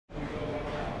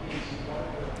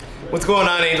What's going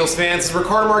on, Angels fans? It's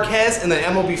Ricardo Marquez in the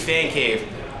MLB Fan Cave.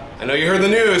 I know you heard the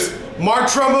news. Mark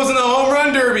Trumbo's in the home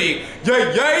run derby.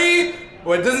 Yay, yay!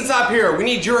 Well, it doesn't stop here. We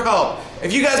need your help.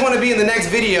 If you guys want to be in the next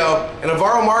video in a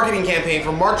viral marketing campaign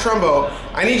for Mark Trumbo,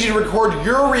 I need you to record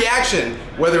your reaction,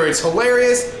 whether it's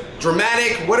hilarious,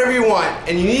 dramatic, whatever you want,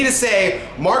 and you need to say,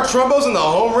 Mark Trumbo's in the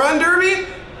home run derby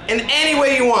in any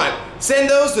way you want. Send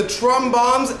those to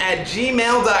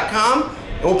trumbombs@gmail.com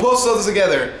and we'll post those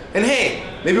together. And hey,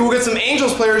 maybe we'll get some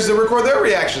Angels players to record their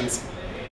reactions.